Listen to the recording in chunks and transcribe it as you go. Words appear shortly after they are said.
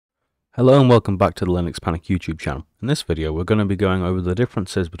Hello and welcome back to the Linux Panic YouTube channel. In this video we're going to be going over the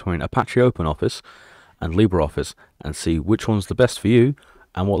differences between Apache OpenOffice and LibreOffice and see which one's the best for you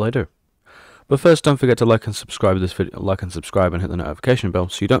and what they do. But first, don't forget to like and subscribe to this video, and hit the notification bell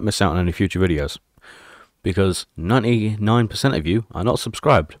so you don't miss out on any future videos, because 99% of you are not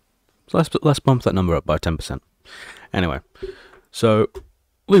subscribed. So let's bump that number up by 10%. Anyway, so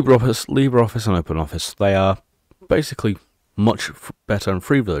LibreOffice and OpenOffice, they are basically much better and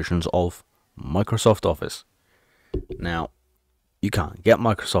free versions of Microsoft Office. Now, you can't get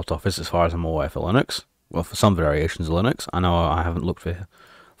Microsoft Office as far as I'm aware for Linux. Well, for some variations of Linux. I know I haven't looked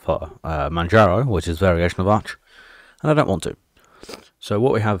for Manjaro, which is variation of Arch, and I don't want to. So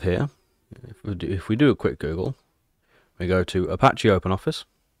what we have here, if we do a quick Google, we go to Apache OpenOffice,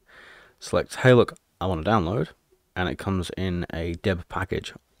 select, hey look, I want to download, and it comes in a deb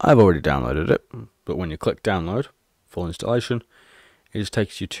package. I've already downloaded it, but when you click download, full installation, it just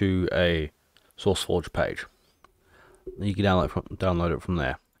takes you to a SourceForge page. You can download it from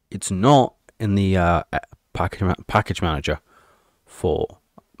there. It's not in the package manager for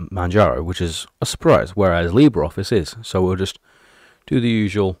Manjaro, which is a surprise, whereas LibreOffice is. So we'll just do the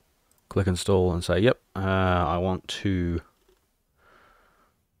usual, click install and say, yep, I want to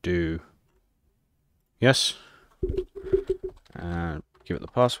do yes, and give it the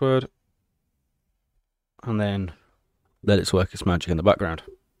password, and then let it work its magic in the background.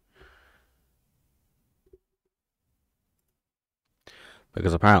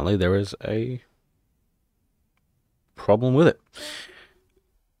 Because apparently there is a problem with it.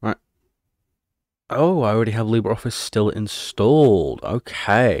 Right. Oh, I already have LibreOffice still installed.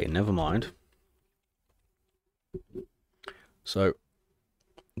 Okay, never mind. So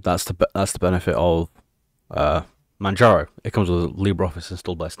that's the benefit of Manjaro. It comes with LibreOffice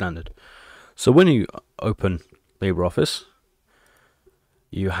installed by standard. So when you open LibreOffice,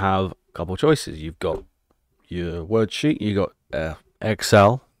 you have a couple of choices. You've got your word sheet, you've got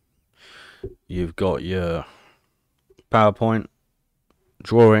Excel, you've got your PowerPoint,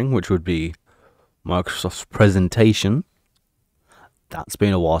 drawing, which would be Microsoft's presentation. That's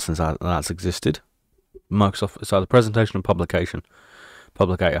been a while since that's existed. Microsoft, it's either presentation or publication. I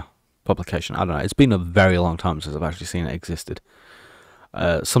don't know. It's been a very long time since I've actually seen it existed.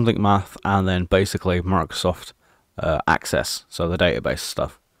 Something math, and then basically Microsoft Access, so the database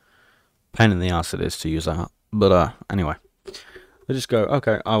stuff. Pain in the ass it is to use that, but anyway, they just go,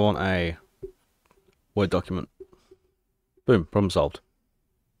 okay, I want a Word document. Boom, problem solved.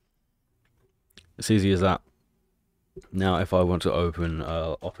 It's easy as that. Now, if I want to open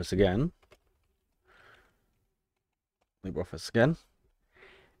Office again, LibreOffice again,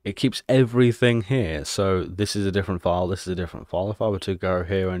 it keeps everything here. So this is a different file, this is a different file. If I were to go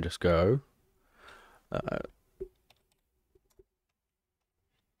here and just go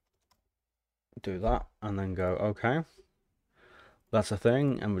do that and then go okay, that's a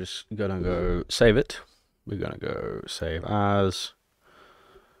thing, and we're just gonna go save it. We're gonna go save as,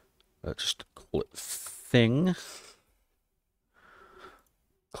 just call it thing,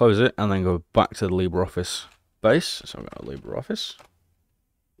 close it, and then go back to the LibreOffice base. So I'm going to LibreOffice.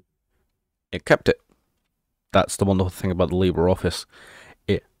 It kept it. That's the wonderful thing about the LibreOffice.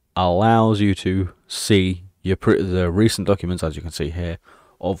 It allows you to see the recent documents, as you can see here,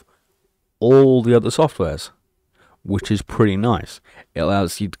 of all the other softwares, which is pretty nice. It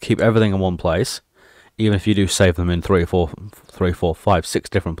allows you to keep everything in one place, even if you do save them in 3, 4, 5, 6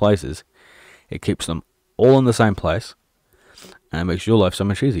 different places. It keeps them all in the same place, and it makes your life so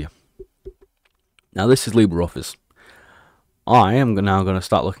much easier. Now this is LibreOffice. I am now going to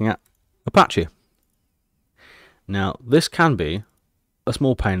start looking at Apache. Now this can be a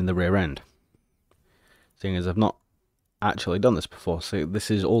small pain in the rear end, seeing as I've not actually done this before. So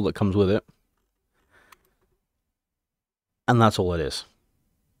this is all that comes with it, and that's all it is.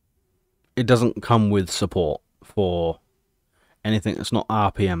 It doesn't come with support for anything that's not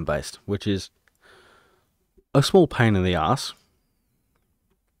RPM based, which is a small pain in the ass,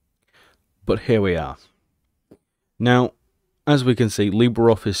 but here we are. Now, as we can see,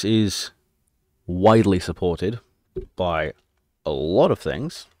 LibreOffice is widely supported by a lot of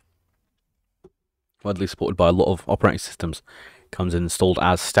things. Widely supported by a lot of operating systems. It comes installed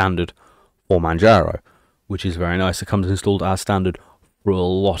as standard for Manjaro, which is very nice. It comes installed as standard for a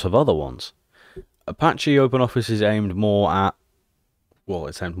lot of other ones. Apache OpenOffice is aimed more at, well,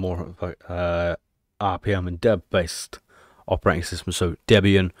 it's aimed more at RPM and deb-based operating systems, so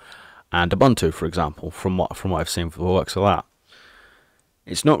Debian and Ubuntu, for example, from what I've seen for the works of that.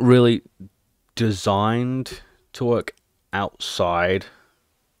 It's not really designed to work outside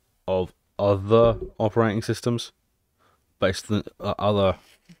of other operating systems, based on other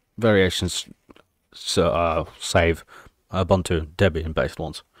variations save Ubuntu Debian based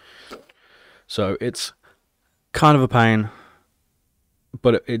ones. So it's kind of a pain,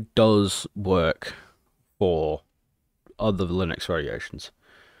 but it does work for other Linux variations.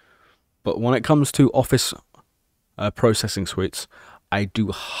 But when it comes to Office processing suites, I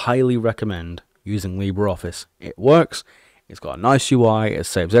do highly recommend using LibreOffice. It works, it's got a nice UI, it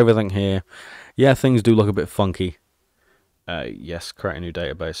saves everything here. Yeah, things do look a bit funky. Yes, create a new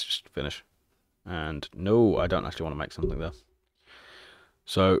database, just finish. And no, I don't actually want to make something there.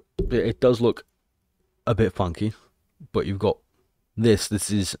 So it does look a bit funky, but you've got this. This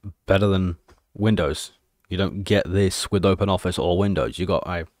is better than Windows. You don't get this with OpenOffice or Windows. You got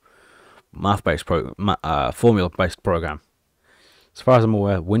a math-based formula-based program. As far as I'm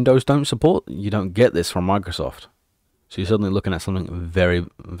aware, Windows don't support. You don't get this from Microsoft. So you're suddenly looking at something very,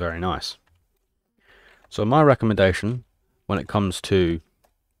 very nice. So my recommendation when it comes to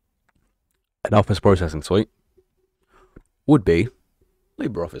an Office processing suite would be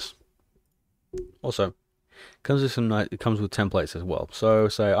LibreOffice. Also, it comes with templates as well. So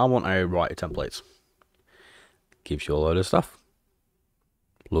say I want a writer templates. Gives you a load of stuff.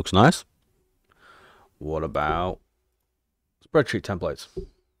 Looks nice. What about spreadsheet templates?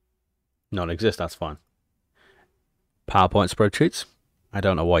 Non-exist, that's fine. PowerPoint spreadsheets. I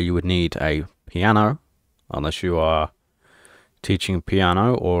don't know why you would need a piano unless you are teaching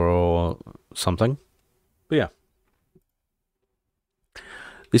piano or something. But yeah.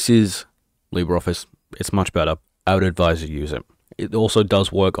 This is LibreOffice. It's much better. I would advise you to use it. It also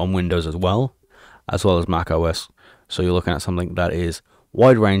does work on Windows as well as Mac OS. So you're looking at something that is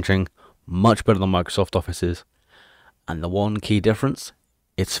wide-ranging, much better than Microsoft Office is. And the one key difference,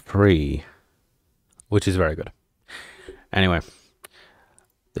 it's free, which is very good. Anyway,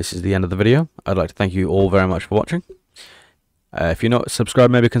 this is the end of the video. I'd like to thank you all very much for watching. If you're not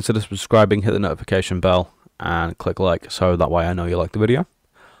subscribed, maybe consider subscribing, hit the notification bell, and click like, so that way I know you like the video.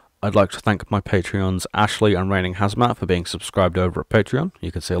 I'd like to thank my Patreons, Ashley and Raining Hazmat, for being subscribed over at Patreon.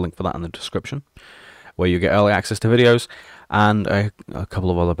 You can see a link for that in the description, where you get early access to videos and a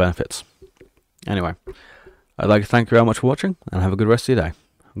couple of other benefits. Anyway, I'd like to thank you very much for watching, and have a good rest of your day.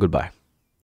 Goodbye.